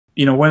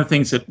one of the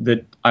things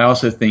that I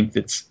also think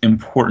that's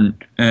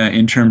important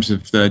in terms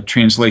of the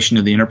translation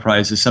of the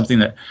enterprise is something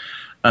that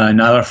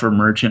Nyla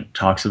Merchant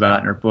talks about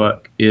in her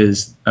book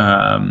is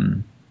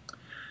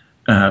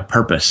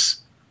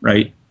purpose,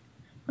 right?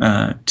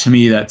 To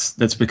me,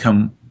 that's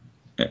become,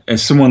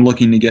 as someone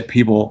looking to get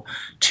people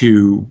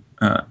to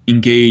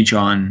engage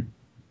on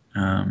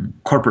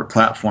corporate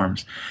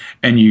platforms,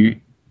 and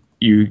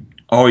you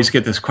always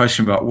get this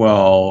question about,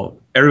 well,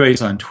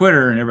 everybody's on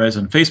Twitter and everybody's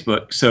on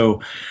Facebook,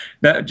 so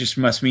that just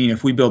must mean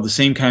if we build the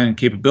same kind of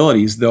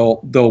capabilities,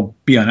 they'll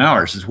be on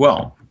ours as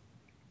well.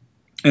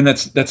 And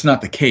that's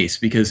not the case,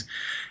 because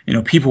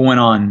people went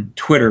on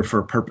Twitter for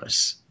a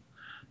purpose.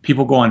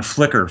 People go on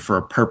Flickr for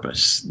a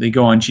purpose. They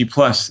go on G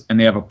Plus and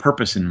they have a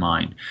purpose in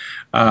mind.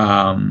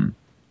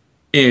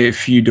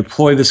 If you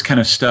deploy this kind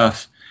of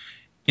stuff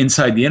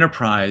inside the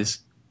enterprise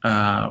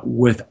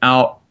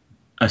without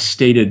a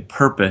stated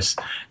purpose,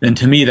 then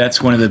to me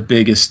that's one of the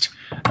biggest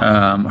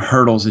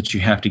hurdles that you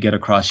have to get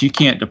across. You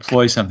can't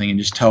deploy something and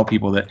just tell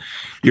people that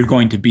you're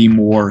going to be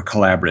more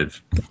collaborative.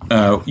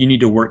 You need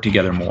to work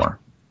together more,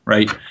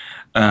 right?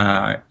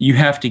 You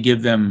have to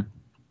give them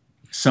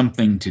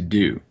something to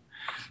do.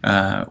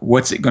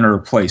 What's it going to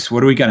replace?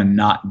 What are we going to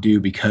not do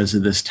because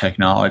of this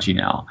technology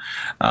now?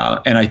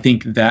 And I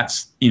think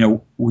that's,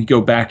 we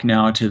go back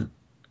now to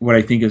what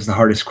I think is the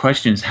hardest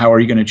question is, how are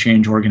you going to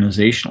change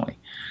organizationally?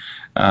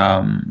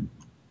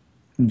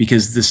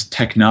 Because this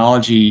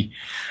technology,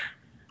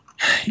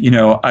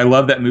 I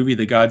love that movie,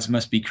 The Gods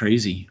Must Be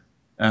Crazy,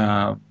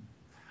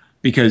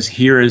 because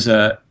here is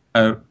a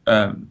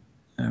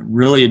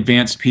really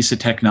advanced piece of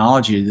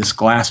technology, this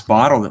glass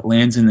bottle that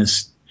lands in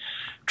this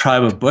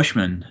tribe of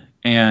Bushmen,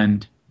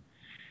 and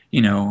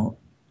it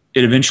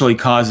eventually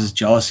causes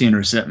jealousy and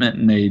resentment,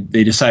 and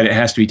they decide it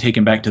has to be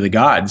taken back to the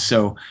gods.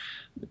 So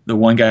the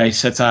one guy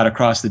sets out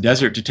across the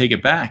desert to take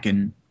it back,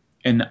 and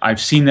I've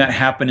seen that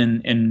happen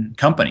in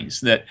companies,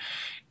 that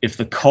if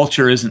the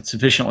culture isn't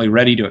sufficiently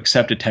ready to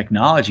accept a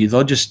technology,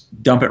 they'll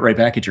just dump it right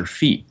back at your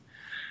feet.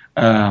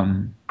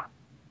 And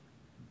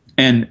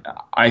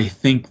I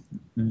think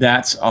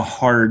that's a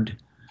hard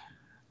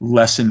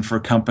lesson for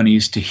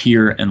companies to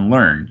hear and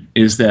learn,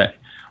 is that,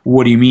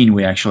 what do you mean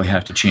we actually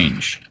have to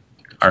change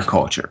our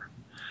culture?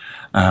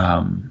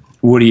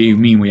 What do you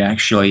mean we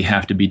actually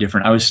have to be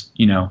different? I was,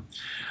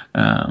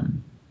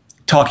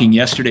 talking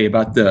yesterday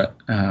about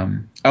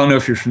I don't know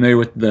if you're familiar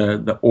with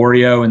the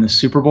Oreo in the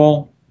Super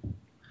Bowl,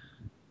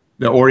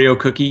 the Oreo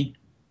cookie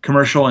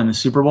commercial in the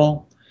Super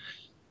Bowl.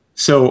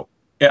 So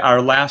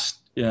our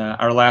last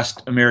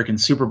American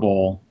Super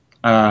Bowl,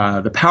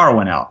 the power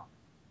went out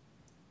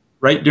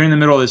right during the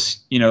middle of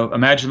this.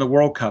 Imagine the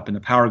World Cup and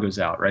the power goes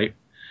out, right?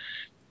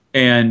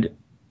 And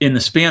in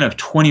the span of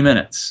 20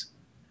 minutes,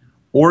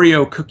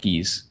 Oreo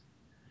Cookies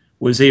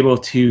was able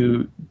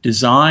to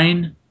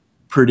design,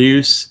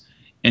 produce,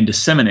 and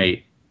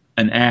disseminate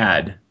an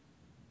ad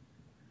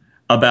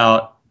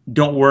about,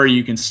 don't worry,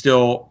 you can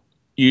still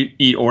eat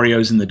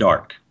Oreos in the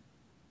dark,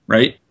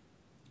 right?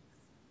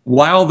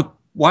 While the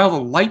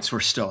lights were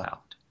still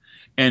out,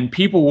 and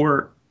people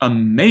were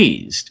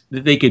amazed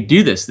that they could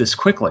do this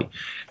quickly.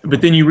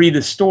 But then you read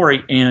the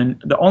story,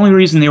 and the only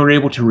reason they were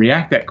able to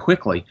react that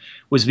quickly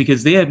was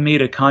because they had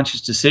made a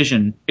conscious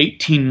decision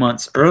 18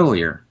 months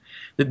earlier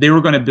that they were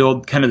going to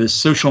build kind of this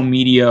social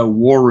media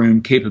war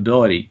room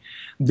capability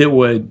that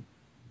would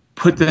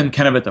put them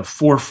kind of at the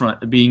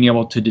forefront of being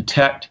able to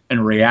detect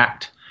and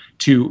react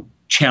to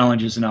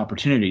challenges and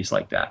opportunities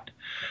like that.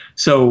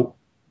 So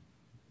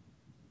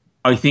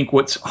I think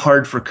what's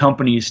hard for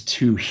companies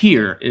to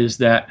hear is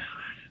that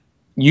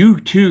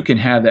you too can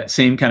have that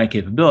same kind of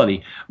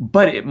capability,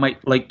 but it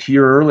might, like to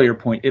your earlier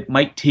point, it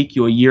might take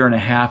you a year and a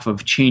half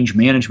of change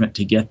management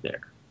to get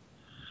there,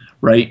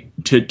 right?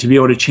 To be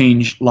able to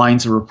change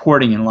lines of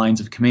reporting and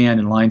lines of command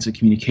and lines of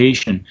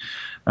communication,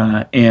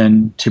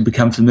 and to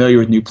become familiar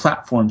with new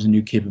platforms and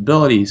new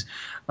capabilities,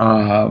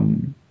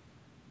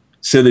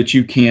 so that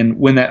you can,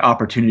 when that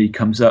opportunity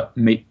comes up,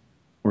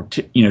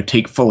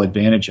 take full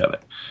advantage of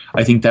it.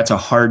 I think that's a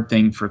hard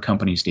thing for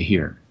companies to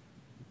hear.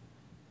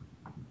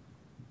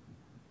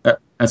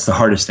 That's the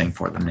hardest thing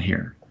for them to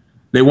hear.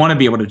 They want to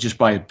be able to just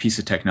buy a piece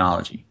of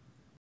technology.